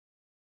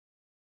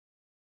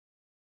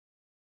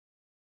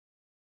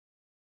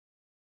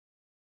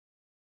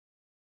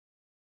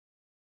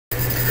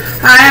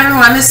Hi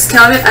everyone, this is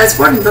Kelly with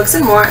Usborne Books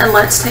and More, and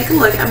let's take a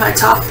look at my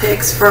top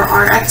picks for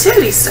our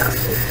activity stuff.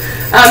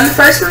 The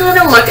first one we're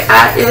going to look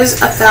at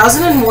is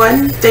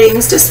 1001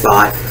 Things to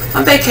Spot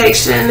on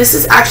Vacation, and this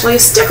is actually a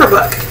sticker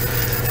book.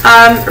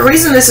 The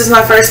reason this is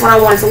my first one I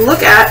wanted to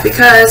look at,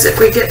 because if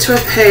we get to a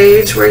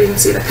page where you can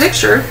see the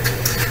picture,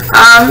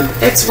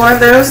 it's one of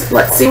those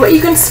let's see what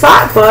you can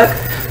spot book,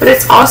 but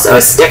it's also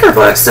a sticker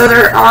book, so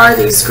there are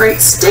these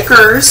great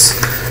stickers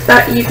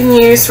that you can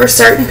use for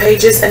certain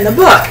pages in the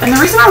book. And the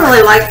reason I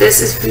really like this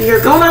is if you're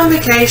going on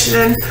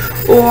vacation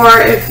or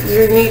if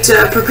you need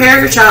to prepare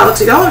your child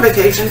to go on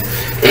vacation,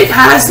 it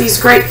has these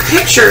great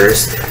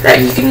pictures that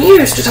you can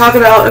use to talk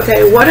about,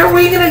 okay, what are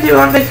we going to do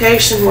on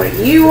vacation? What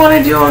do you want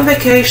to do on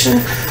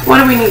vacation?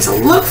 What do we need to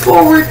look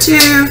forward to?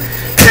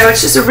 You know,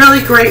 it's just a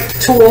really great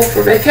tool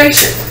for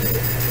vacation.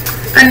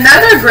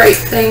 Another great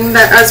thing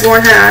that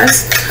Usborne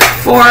has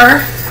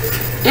for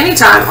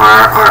anytime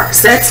are our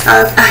sets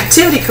of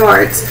activity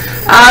cards.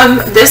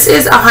 This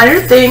is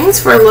 100 things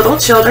for little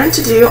children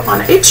to do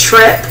on a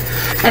trip,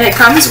 and it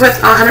comes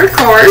with 100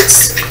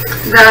 cards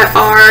that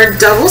are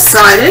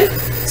double-sided.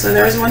 So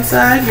there's one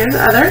side, here's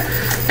the other,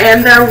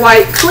 and they're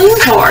white clean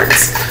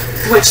cards,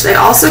 which they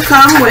also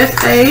come with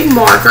a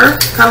marker,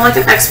 kind of like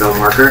an expo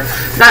marker,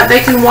 that they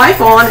can wipe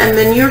on, and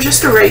then you're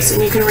just erasing.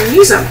 You can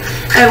reuse them.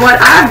 And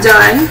what I've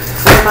done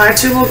for my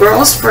two little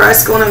girls, for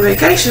us going on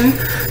vacation,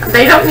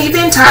 they don't need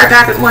the entire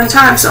pack at one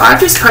time, so I've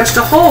just punched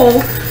a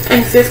hole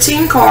in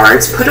 15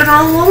 cards, put it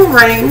on a little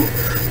ring.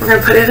 We're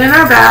going to put it in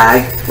our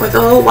bag with a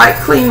little white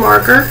clean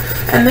marker,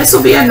 and this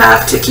will be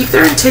enough to keep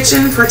their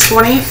attention for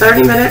 20,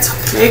 30 minutes,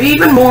 maybe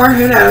even more,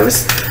 who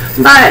knows.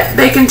 But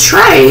they can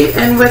trade,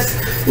 and with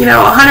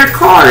 100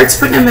 cards,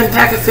 putting them in a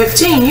pack of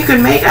 15, you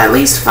can make at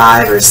least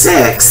 5 or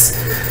 6,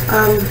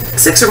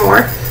 6 or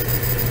more.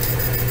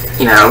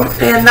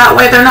 And that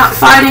way they're not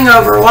fighting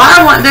over, well,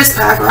 I want this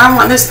pack or I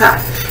want this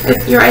pack.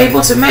 You're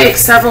able to make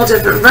several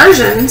different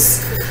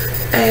versions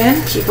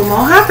and keep them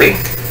all happy,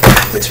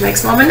 which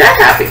makes mom and dad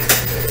happy.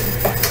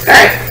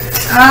 Okay,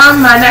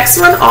 my next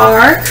one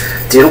are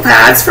doodle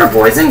pads for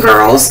boys and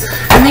girls,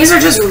 and these are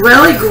just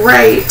really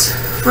great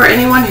for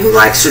anyone who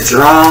likes to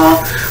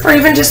draw or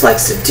even just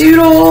likes to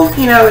doodle.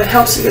 It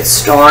helps you get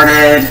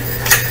started.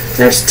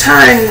 There's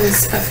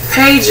tons of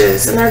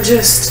pages, and they're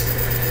just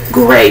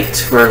great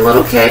for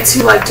little kids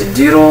who like to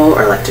doodle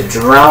or like to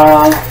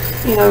draw.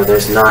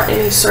 There's not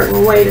any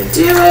certain way to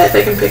do it.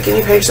 They can pick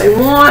any page they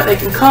want. They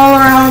can color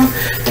them.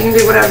 They can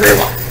do whatever they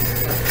want.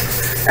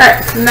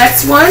 Alright, the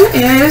next one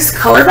is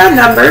color by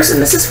numbers,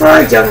 and this is for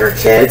our younger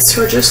kids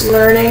who are just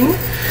learning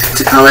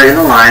to color in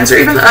the lines, or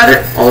even the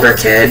other older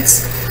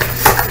kids.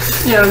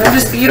 They're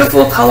just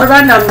beautiful color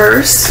by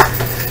numbers.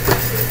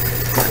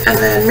 And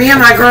then me and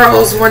my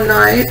girls one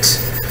night,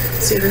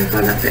 let's see if I can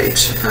find that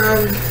page,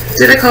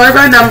 did a color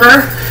by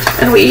number,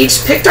 and we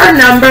each picked our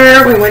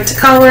number. We went to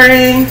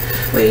coloring.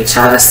 We each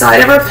had a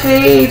side of our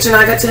page, and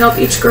I got to help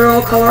each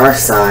girl color our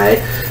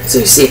side. So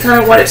you see kind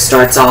of what it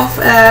starts off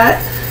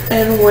at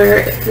and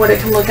what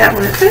it can look at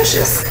when it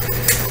finishes.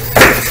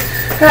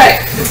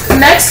 Alright,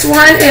 next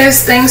one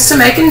is things to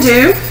make and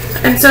do.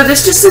 And so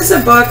this just is a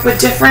book with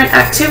different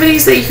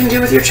activities that you can do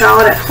with your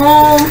child at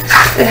home.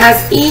 It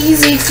has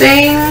easy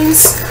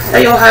things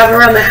that you'll have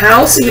around the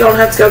house, so you don't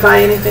have to go buy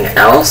anything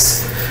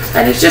else.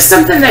 And it's just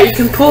something that you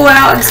can pull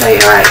out and say,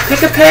 alright,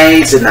 pick a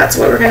page, and that's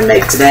what we're going to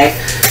make today.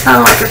 Kind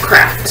of like a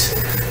craft.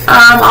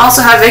 I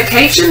also have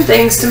vacation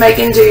things to make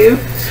and do.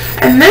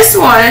 And this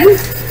one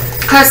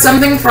has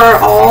something for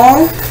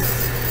all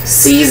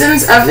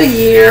seasons of the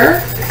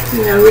year.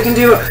 We can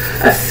do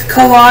a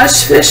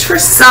collage fish for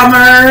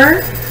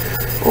summer.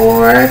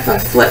 Or if I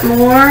flip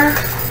more,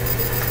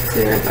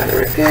 see if I can find the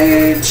right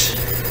page.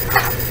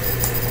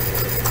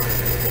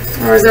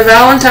 Or is the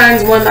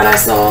Valentine's one that I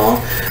saw.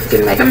 You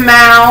can make a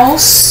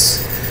mouse.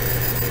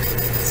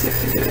 Let's see if I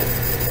can do it.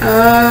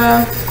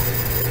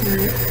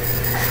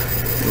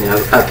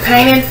 A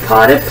painted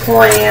potted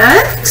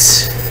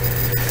plant.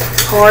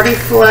 Party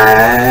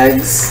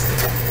flags.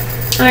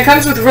 And it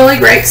comes with really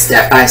great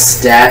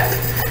step-by-step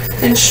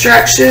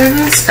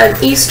instructions. An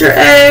Easter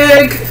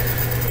egg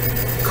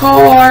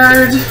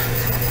card. A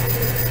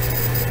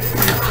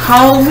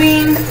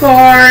Halloween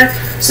card.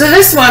 So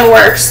this one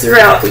works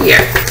throughout the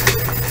year.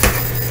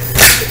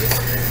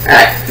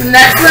 Alright, the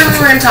next one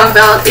we're going to talk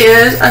about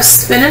is a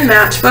spin and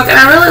match book, and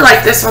I really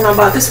like this one. I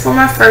bought this for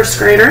my first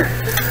grader.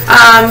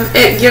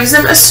 It gives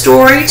them a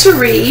story to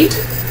read,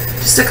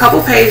 just a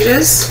couple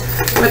pages,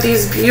 with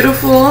these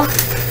beautiful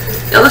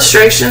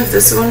illustrations.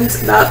 This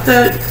one's about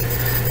the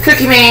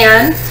Cookie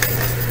Man,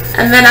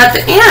 and then at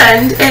the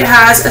end it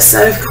has a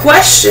set of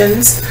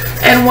questions,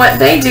 and what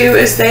they do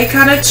is they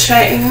kind of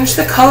change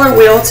the color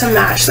wheel to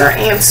match their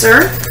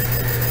answer,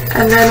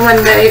 and then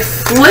when they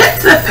flip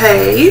the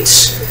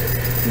page,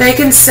 they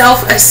can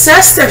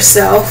self-assess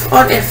themselves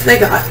on if they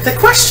got the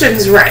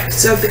questions right.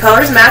 So if the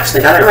colors match, they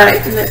got it right.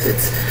 And if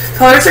its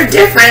colors are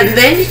different,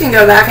 then you can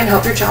go back and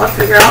help your child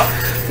figure out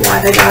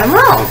why they got them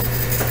wrong.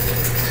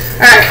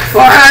 Alright, for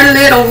our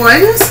little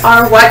ones,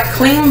 our white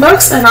clean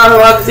books, and I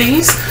love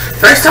these.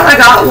 First time I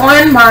got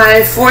one,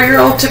 my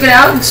 4-year-old took it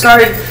out and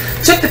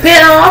took the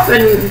pen off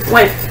and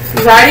went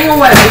writing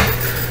away.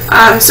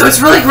 So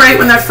it's really great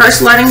when they're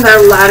first learning their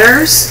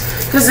letters,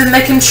 because then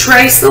they can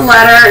trace the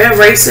letter,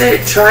 erase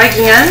it, try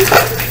again.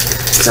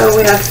 So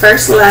we have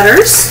first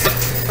letters.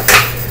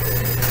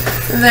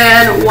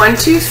 Then 1,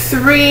 2,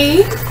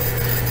 3.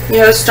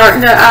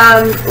 Starting to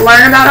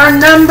learn about our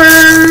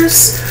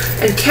numbers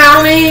and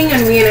counting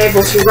and being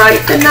able to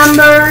write the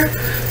number.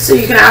 So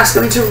you can ask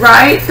them to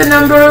write the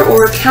number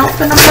or count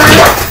the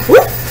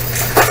number.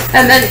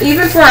 And then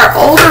even for our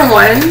older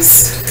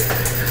ones,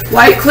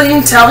 wipe,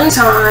 clean, telling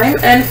time,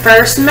 and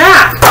first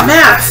math.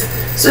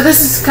 So this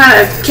is kind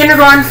of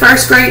kindergarten,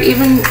 first grade,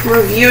 even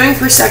reviewing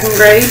for second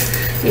grade.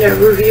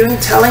 Reviewing,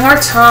 telling our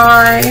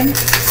time.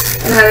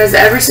 And that is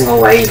every single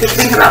way you can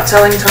think about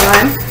telling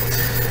time.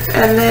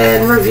 And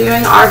then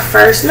reviewing our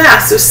first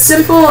math. So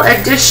simple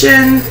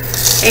addition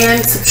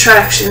and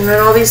subtraction. And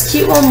all these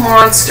cute little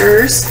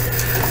monsters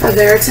are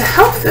there to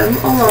help them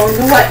along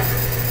the way.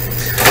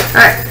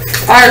 Alright,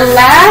 our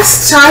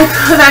last type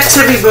of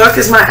activity book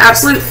is my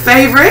absolute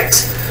favorite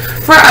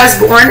for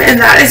Usborne, and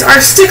that is our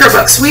sticker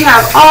books. We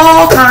have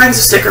all kinds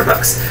of sticker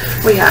books.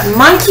 We have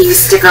monkey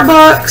sticker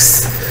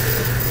books.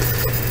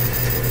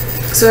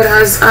 So it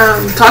has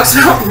talks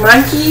about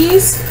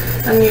monkeys,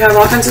 and you have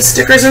all kinds of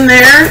stickers in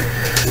there.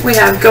 We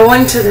have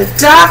going to the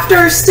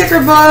doctor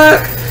sticker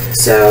book,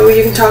 so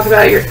you can talk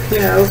about your,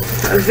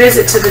 a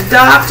visit to the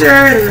doctor,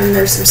 and then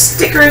there's some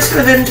stickers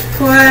for them to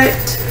put,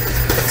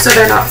 so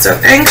they're not so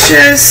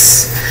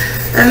anxious.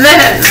 And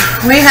then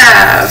we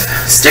have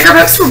sticker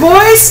books for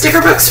boys,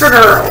 sticker books for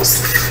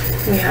girls.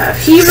 We have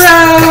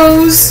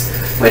heroes,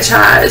 which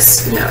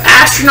has,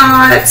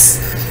 astronauts,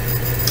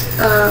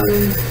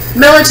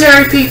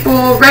 military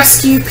people,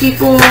 rescue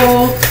people.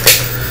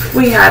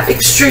 We have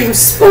extreme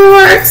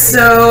sports,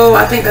 so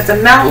I think that's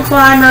a mountain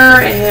climber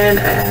and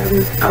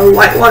a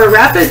whitewater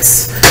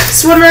rapids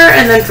swimmer.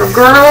 And then for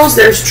girls,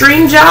 there's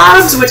dream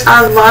jobs, which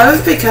I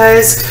love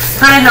because it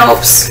kind of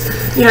helps,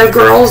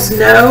 girls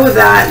know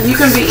that you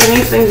can be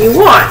anything you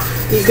want.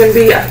 You can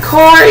be a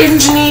car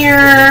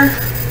engineer,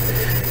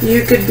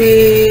 you could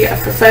be a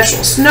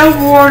professional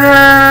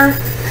snowboarder.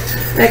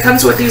 And it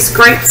comes with these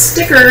great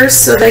stickers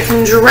so they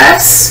can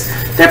dress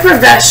their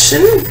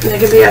profession. They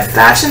could be a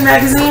fashion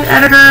magazine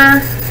editor,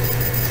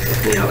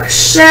 a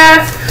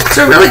chef.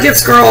 So it really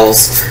gives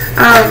girls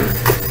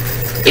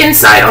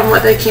insight on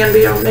what they can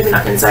be, or maybe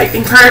not insight,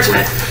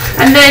 encouragement.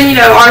 And then,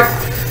 our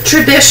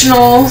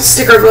traditional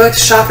sticker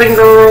books, shopping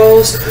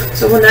girls.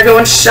 So when they're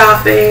going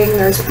shopping,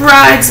 there's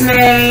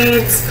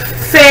bridesmaids,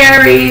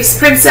 fairies,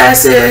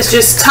 princesses,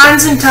 just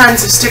tons and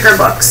tons of sticker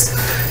books.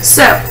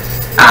 So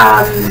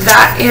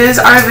that is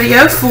our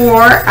video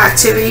for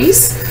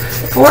activities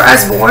for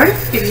Usborne.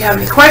 If you have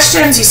any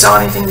questions, you saw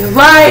anything you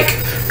like,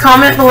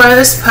 comment below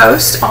this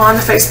post on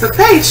the Facebook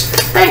page.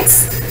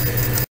 Thanks.